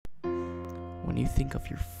When you think of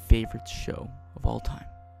your favorite show of all time,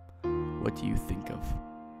 what do you think of?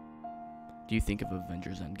 Do you think of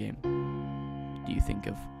Avengers Endgame? Do you think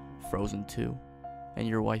of Frozen 2 and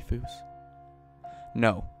your waifus?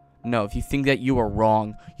 No. No, if you think that, you are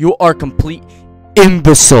wrong. You are complete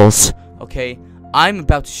imbeciles, okay? I'm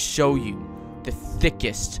about to show you the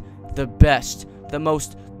thickest, the best, the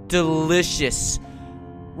most delicious,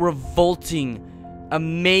 revolting,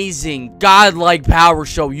 amazing, godlike power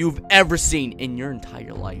show you've ever seen in your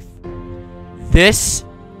entire life. This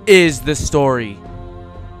is the story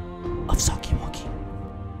of Socky Wocky.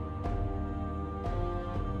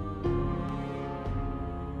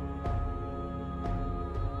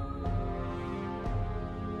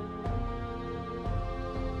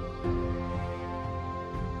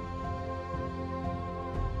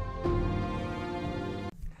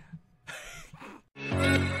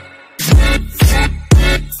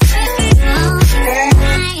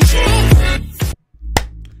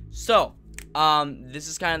 So, this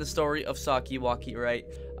is kind of the story of Socky Wocky, right?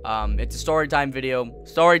 It's a story time video.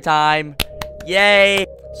 Story time! Yay!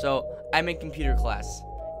 So, I'm in computer class,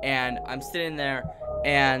 and I'm sitting there,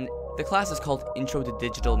 and the class is called Intro to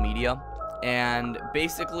Digital Media, and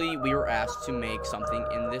basically, we were asked to make something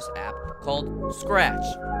in this app called Scratch.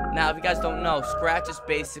 Now, if you guys don't know, Scratch is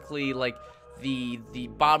basically, like, the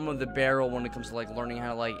bottom of the barrel when it comes to, like, learning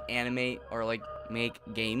how to, like, animate or, like, make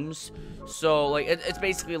games. So, like, it's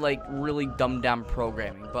basically, like, really dumbed down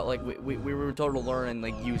programming, but, like, we were told to learn and,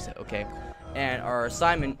 like, use it, okay? And our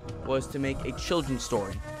assignment was to make a children's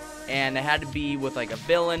story, and it had to be with, like, a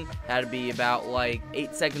villain. It had to be about, like,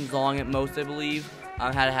 8 seconds long at most, I believe.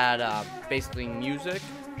 Had basically music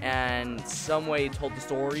and some way it told the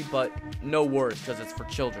story, but no words, because it's for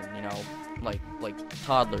children, you know, like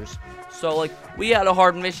toddlers. So, like, we had a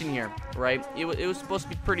hard mission here, right? It was supposed to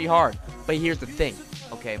be pretty hard, but here's the thing,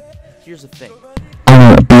 okay? Here's the thing.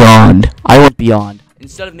 I went beyond.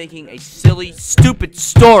 Instead of making a silly, stupid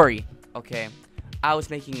story, okay, I was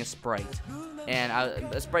making a sprite. And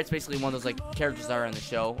a sprite's basically one of those, like, characters that are in the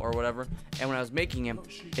show or whatever. And when I was making him,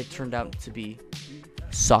 it turned out to be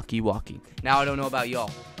Socky Wocky. Now, I don't know about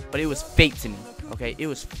y'all, but it was fate to me, okay? It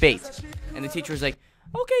was fate. And the teacher was like,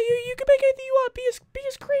 okay, you can make anything you want. Be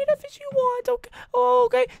as creative as you want. Okay. Oh,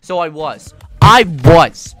 okay. So I was,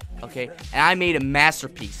 okay? And I made a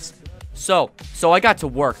masterpiece. So I got to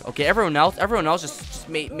work, okay? Everyone else just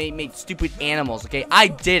made stupid animals, okay? I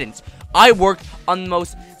didn't. I worked on the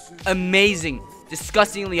most amazing,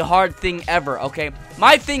 disgustingly hard thing ever, okay?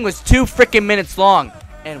 My thing was 2 freaking minutes long.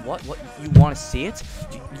 And what, you want to see it?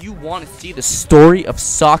 You want to see the story of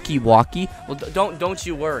Socky Wocky? Well, don't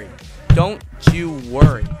you worry. Don't you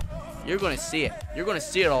worry. You're going to see it. You're going to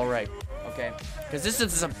see it all right, okay? Because this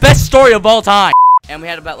is the best story of all time. And we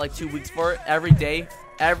had about, like, 2 weeks for it. Every day,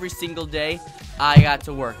 every single day, I got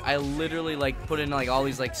to work. I literally, like, put in, like, all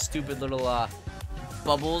these, like, stupid little,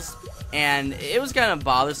 bubbles. And it was kind of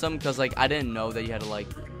bothersome because, like, I didn't know that you had to, like,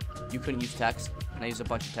 you couldn't use text. And I used a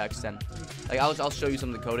bunch of text. And, like, I'll show you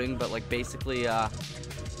some of the coding. But, like, basically, I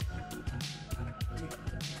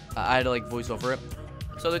had to, like, voice over it.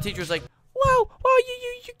 So the teacher's like, wow,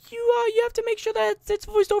 you have to make sure that it's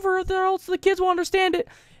voiced over, or else the kids won't understand it.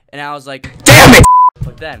 And I was like, damn it!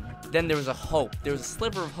 But then there was a hope. There was a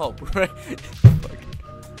sliver of hope, right?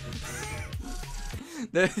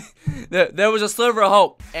 there was a sliver of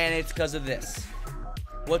hope, and it's because of this.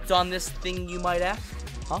 What's on this thing, you might ask?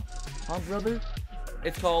 Huh, brother?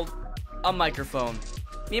 It's called a microphone.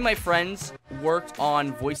 Me and my friends worked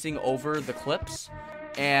on voicing over the clips,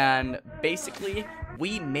 and basically,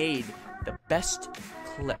 we made the best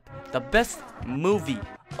clip, the best movie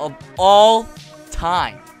of all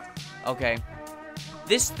time, okay?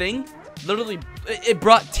 This thing, literally, it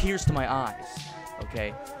brought tears to my eyes,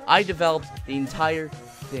 okay? I developed the entire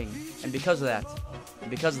thing, and because of that,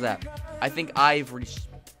 I think I've reached,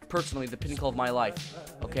 personally, the pinnacle of my life,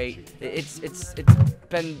 okay? It's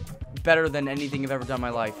been better than anything I've ever done in my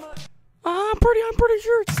life. I'm pretty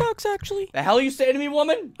sure it sucks, actually. The hell you say to me,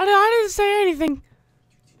 woman? I didn't say anything.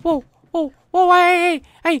 Whoa, hey,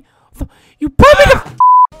 you put me the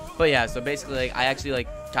But yeah, so basically, like, I actually, like,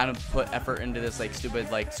 kind of put effort into this, like,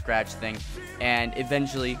 stupid, like, scratch thing, and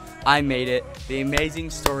eventually, I made it, the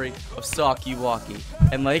amazing story of Socky Wocky,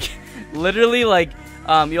 and, like, literally, like,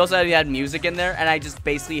 you also had music in there, and I just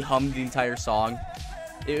basically hummed the entire song.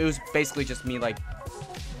 It was basically just me, like,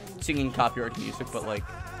 singing copyright music, but, like,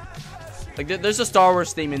 there's a Star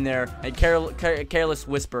Wars theme in there, and Careless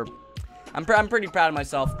Whisper. I'm pretty proud of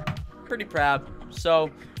myself. Pretty proud.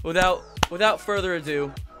 So, without further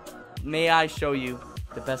ado, may I show you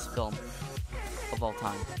the best film of all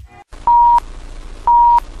time.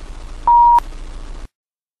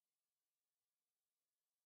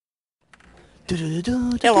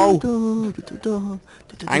 Hello,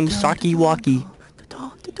 I'm Socky Wocky.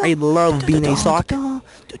 I love being a sock,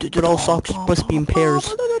 but all socks must be in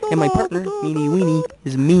pairs, and my partner, Meanie Weenie,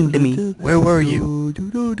 is mean to me. Where were you?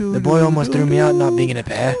 The boy almost threw me out not being in a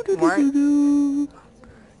pair. What?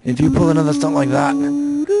 If you pull another stunt like that,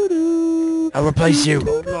 I'll replace you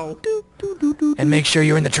Oh no. and make sure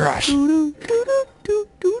you're in the trash.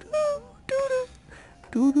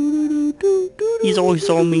 He's always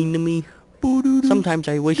so mean to me. Sometimes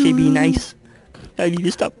I wish he'd be nice. I need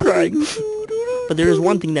to stop crying. But there is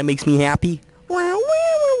one thing that makes me happy.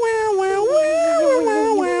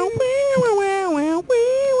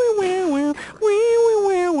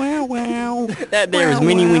 That there is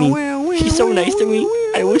Minnie Winnie. She's so nice to me.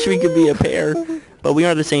 I wish we could be a pair. But we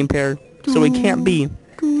are the same pair, so we can't be.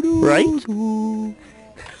 Right?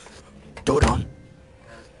 Dodon.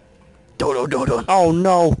 Dodon. Oh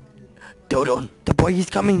no. Dodon. The boy is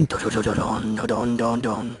coming.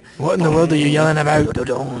 Dodon. What in the world are you yelling about?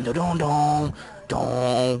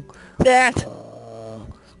 That.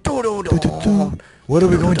 What are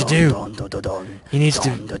we going to do? He needs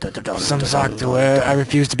to some sock to wear. I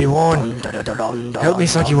refuse to be worn. Help me,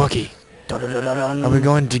 Socky Wocky. Are we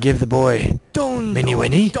going to give the boy Minnie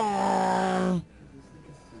Winnie?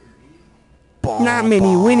 Not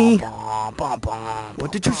Minnie Winnie.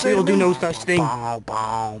 What did you say? We'll do no such thing. I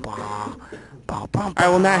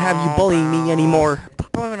will not have you bullying me anymore.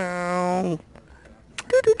 Hey,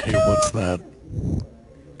 what's that?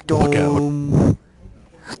 Look out.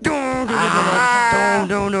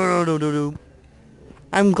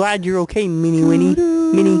 I'm glad you're okay, Minnie Winnie.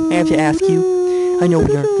 Minnie, I have to ask you. I know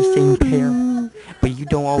we aren't the same pair, but you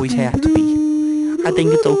don't always have to be. I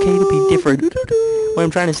think it's okay to be different. What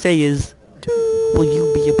I'm trying to say is, will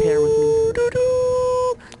you be a pair with me?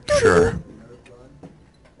 Sure.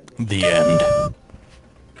 The end.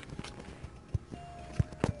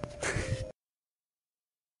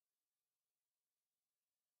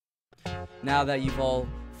 Now that you've all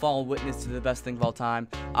fallen witness to the best thing of all time,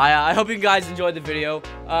 I hope you guys enjoyed the video.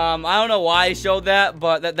 I don't know why I showed that,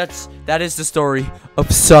 but that is the story of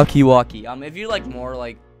Socky Wocky. If you like more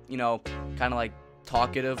like, you know, kind of like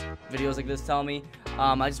talkative videos like this, tell me.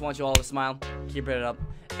 I just want you all to smile, keep it up,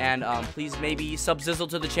 and please maybe subsizzle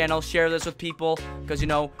to the channel, share this with people, because you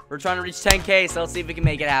know we're trying to reach 10K, so let's see if we can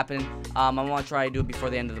make it happen. I want to try to do it before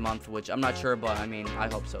the end of the month, which I'm not sure, but I mean I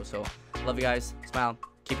hope so. So love you guys, smile,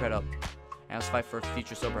 keep your head up, and let's fight for a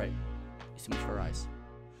future so bright. You see much for our eyes.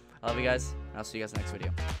 I love you guys, and I'll see you guys in the next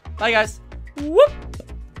video. Bye guys. Whoop.